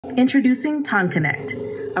Introducing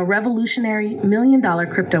TonConnect, a revolutionary million-dollar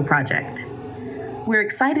crypto project. We're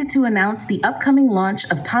excited to announce the upcoming launch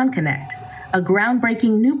of TonConnect, a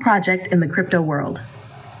groundbreaking new project in the crypto world.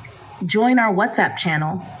 Join our WhatsApp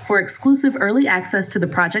channel for exclusive early access to the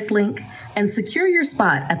project link and secure your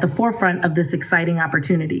spot at the forefront of this exciting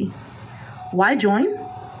opportunity. Why join?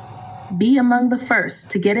 Be among the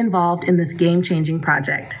first to get involved in this game-changing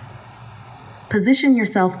project. Position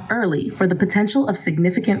yourself early for the potential of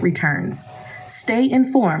significant returns. Stay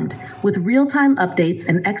informed with real-time updates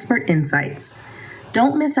and expert insights.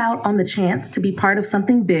 Don't miss out on the chance to be part of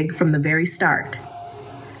something big from the very start.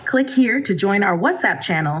 Click here to join our WhatsApp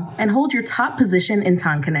channel and hold your top position in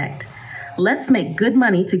TonConnect. Let's make good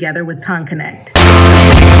money together with TonConnect.